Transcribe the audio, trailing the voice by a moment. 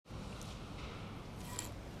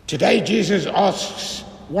Today, Jesus asks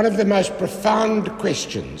one of the most profound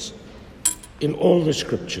questions in all the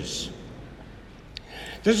scriptures.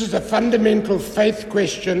 This is a fundamental faith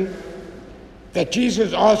question that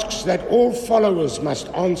Jesus asks that all followers must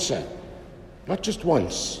answer, not just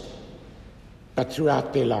once, but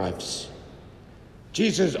throughout their lives.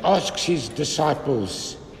 Jesus asks his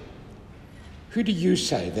disciples, "Who do you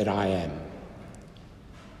say that I am?"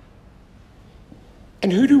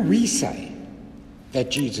 And who do we say that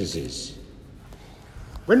Jesus is?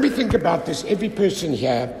 When we think about this, every person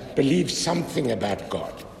here believes something about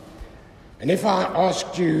God. And if I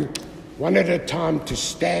asked you one at a time to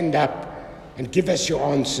stand up and give us your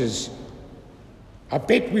answers, I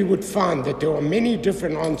bet we would find that there are many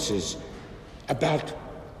different answers about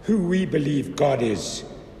who we believe God is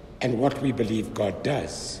and what we believe God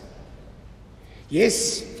does.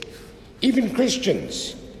 Yes, even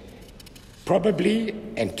Christians probably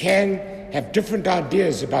and can have different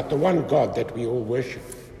ideas about the one God that we all worship.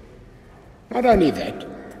 Not only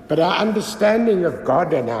that, but our understanding of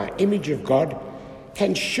God and our image of God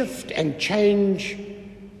can shift and change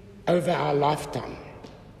over our lifetime.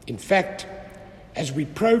 In fact, as we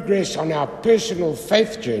progress on our personal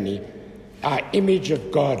faith journey, our image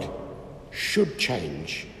of God should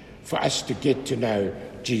change for us to get to know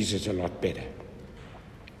Jesus a lot better.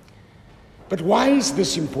 But why is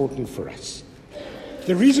this important for us?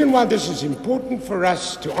 The reason why this is important for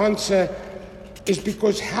us to answer is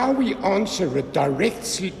because how we answer it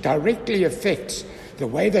directly affects the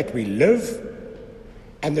way that we live,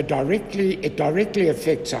 and it directly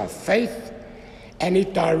affects our faith, and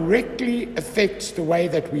it directly affects the way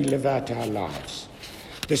that we live out our lives.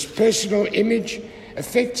 This personal image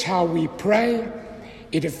affects how we pray,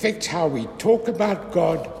 it affects how we talk about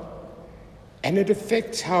God, and it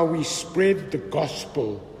affects how we spread the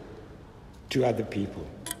gospel to other people.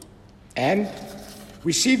 And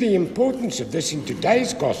we see the importance of this in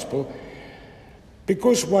today's gospel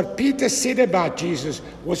because what Peter said about Jesus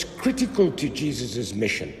was critical to Jesus'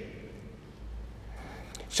 mission.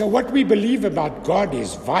 So what we believe about God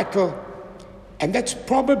is vital, and that's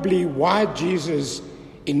probably why Jesus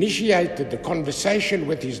initiated the conversation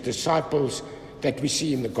with his disciples that we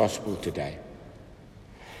see in the gospel today.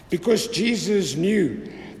 Because Jesus knew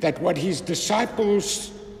that what his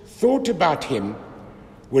disciples thought about him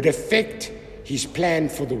would affect his plan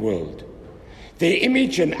for the world. Their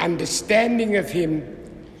image and understanding of him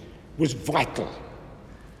was vital.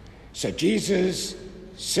 So Jesus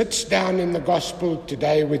sits down in the gospel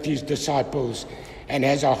today with his disciples and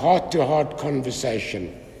has a heart-to-heart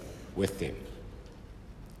conversation with them.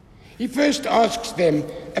 He first asks them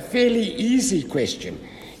a fairly easy question.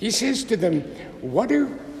 He says to them, "What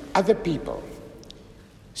do other people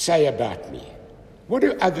say about me? What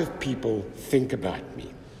do other people think about me?"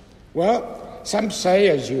 Well, some say,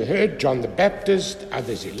 as you heard, John the Baptist,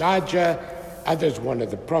 others Elijah, others one of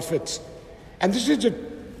the prophets. And this is a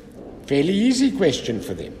fairly easy question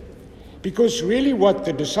for them, because really what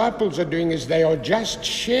the disciples are doing is they are just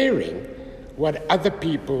sharing what other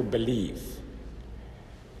people believe.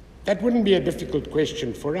 That wouldn't be a difficult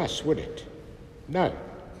question for us, would it? No.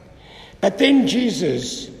 But then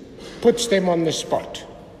Jesus puts them on the spot.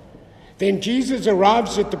 Then Jesus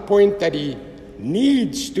arrives at the point that he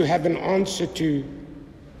needs to have an answer to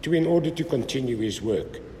in order to continue his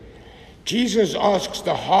work. Jesus asks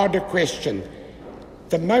the harder question,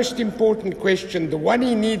 the most important question, the one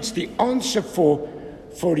he needs the answer for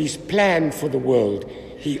his plan for the world.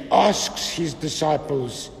 He asks his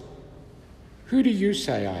disciples, "Who do you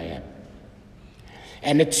say I am?"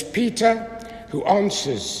 And it's Peter who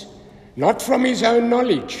answers, not from his own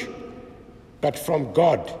knowledge, but from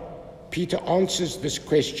God. Peter answers this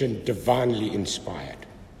question divinely inspired.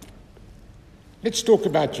 Let's talk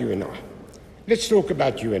about you and I. Let's talk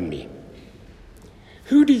about you and me.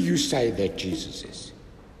 Who do you say that Jesus is?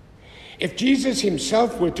 If Jesus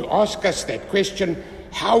himself were to ask us that question,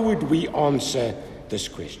 how would we answer this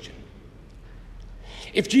question?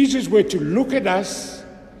 If Jesus were to look at us,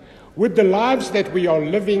 would the lives that we are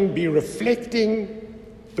living be reflecting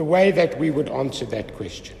the way that we would answer that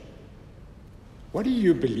question? What do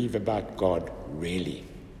you believe about God, really?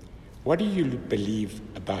 What do you believe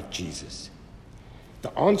about Jesus?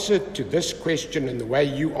 The answer to this question and the way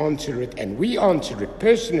you answer it, and we answer it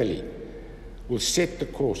personally, will set the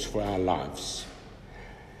course for our lives.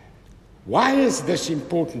 Why is this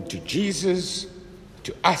important to Jesus,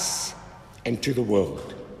 to us, and to the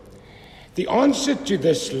world? The answer to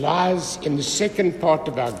this lies in the second part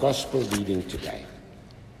of our gospel reading today.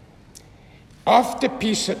 After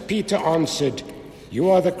Peter answered, "You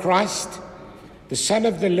are the Christ, the Son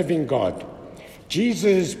of the living God,"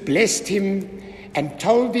 Jesus blessed him and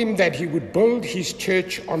told him that he would build his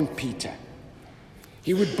church on Peter.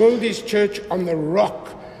 He would build his church on the rock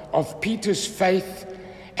of Peter's faith,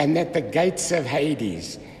 and that the gates of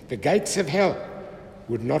Hades, the gates of hell,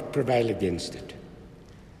 would not prevail against it.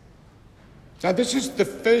 So this is the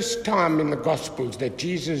first time in the Gospels that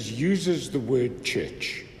Jesus uses the word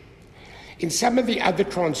church. In some of the other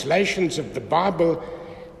translations of the Bible,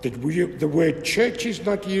 the word church is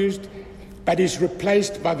not used, but is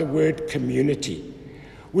replaced by the word community,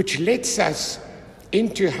 which lets us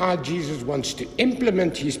into how Jesus wants to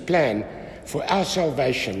implement his plan for our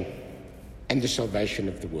salvation and the salvation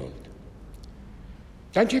of the world.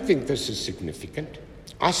 Don't you think this is significant?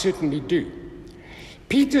 I certainly do.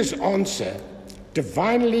 Peter's answer,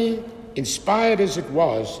 divinely inspired as it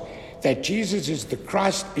was, that Jesus is the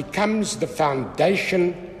Christ, becomes the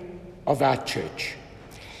foundation of our church.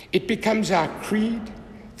 It becomes our creed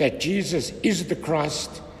that Jesus is the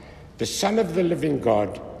Christ, the Son of the living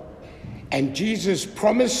God, and Jesus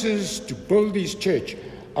promises to build his church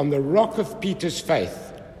on the rock of Peter's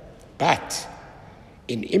faith. But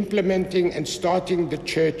in implementing and starting the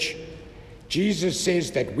church, Jesus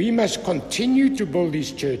says that we must continue to build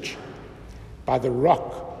his church by the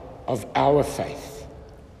rock of our faith.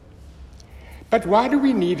 But why do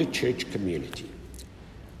we need a church community?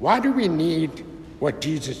 Why do we need what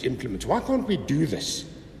Jesus implements? Why can't we do this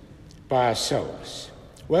by ourselves?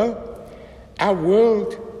 Well, our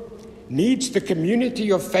world needs the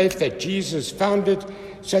community of faith that Jesus founded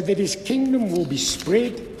so that his kingdom will be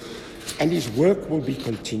spread and his work will be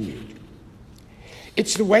continued.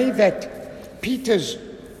 It's the way that Peter's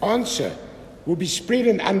answer will be spread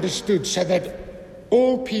and understood so that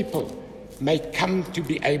all people may come to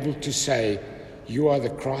be able to say, "You are the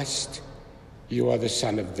Christ, you are the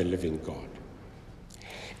Son of the living God."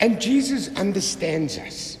 And Jesus understands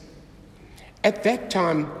us. At that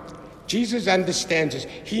time, Jesus understands us.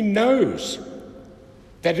 He knows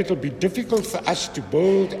that it'll be difficult for us to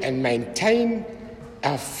build and maintain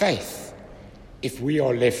our faith if we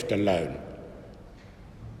are left alone.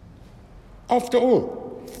 After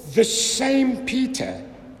all, the same Peter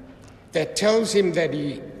that tells him that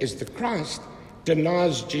he is the Christ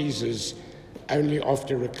denies Jesus only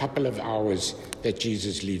after a couple of hours that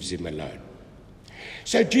Jesus leaves him alone.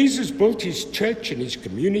 So Jesus built his church and his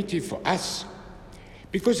community for us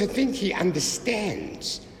because I think he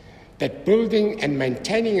understands that building and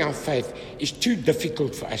maintaining our faith is too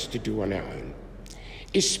difficult for us to do on our own,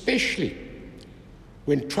 especially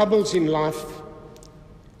when troubles in life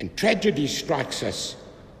and tragedy strikes us.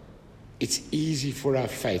 It's easy for our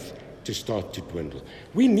faith to start to dwindle.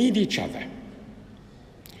 We need each other.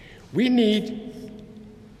 We need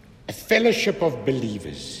a fellowship of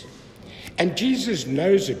believers. And Jesus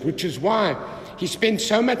knows it, which is why he spent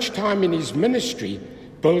so much time in his ministry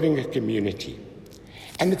building a community.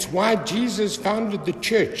 And it's why Jesus founded the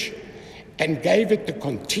church and gave it the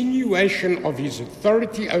continuation of his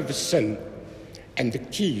authority over sin and the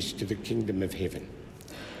keys to the kingdom of heaven.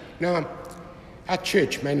 Now, our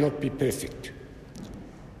church may not be perfect.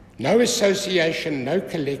 No association, no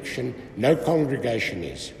collection, no congregation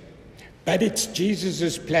is. But it's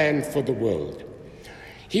Jesus' plan for the world.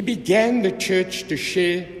 He began the church to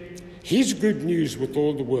share his good news with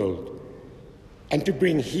all the world and to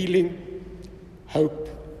bring healing, hope,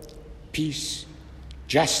 peace,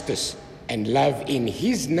 justice, and love in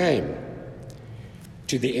his name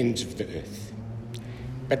to the ends of the earth.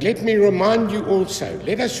 But let me remind you also,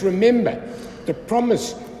 let us remember the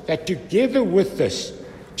promise that together with this,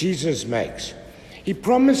 Jesus makes. He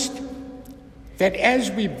promised that as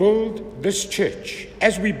we build this church,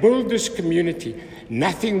 as we build this community,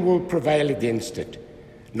 nothing will prevail against it.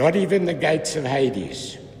 Not even the gates of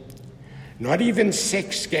Hades. Not even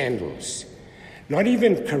sex scandals. Not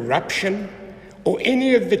even corruption or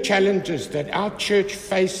any of the challenges that our church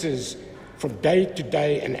faces from day to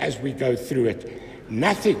day and as we go through it.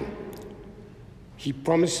 Nothing, he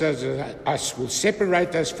promises us, will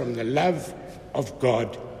separate us from the love of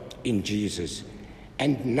God in Jesus.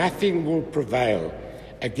 And nothing will prevail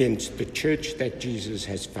against the church that Jesus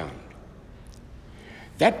has found.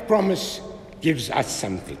 That promise gives us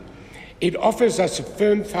something. It offers us a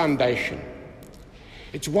firm foundation.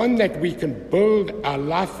 It's one that we can build our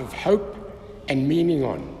life of hope and meaning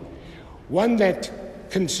on. One that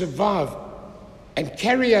can survive and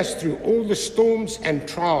carry us through all the storms and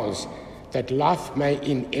trials that life may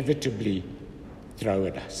inevitably throw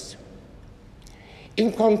at us.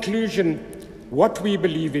 In conclusion, what we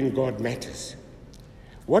believe in God matters.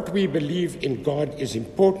 What we believe in God is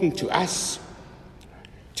important to us,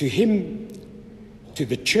 to him, to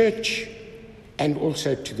the church, and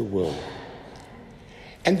also to the world.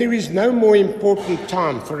 And there is no more important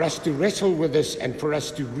time for us to wrestle with this and for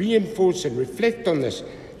us to reinforce and reflect on this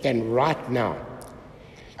than right now.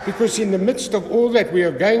 Because in the midst of all that we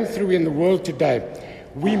are going through in the world today,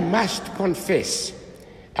 we must confess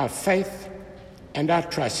our faith and our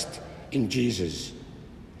trust in Jesus,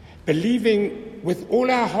 believing with all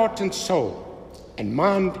our heart and soul and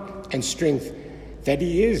mind and strength that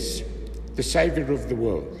he is the Savior of the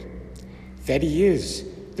world, that he is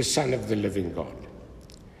the Son of the living God,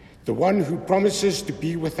 the one who promises to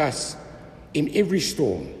be with us in every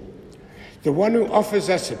storm, the one who offers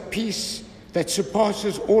us a peace that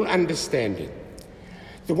surpasses all understanding,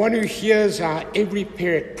 the one who hears our every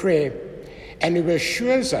prayer and who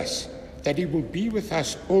assures us that he will be with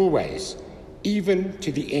us always, even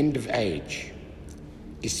to the end of age,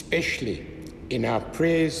 especially in our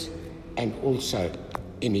prayers and also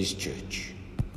in his church.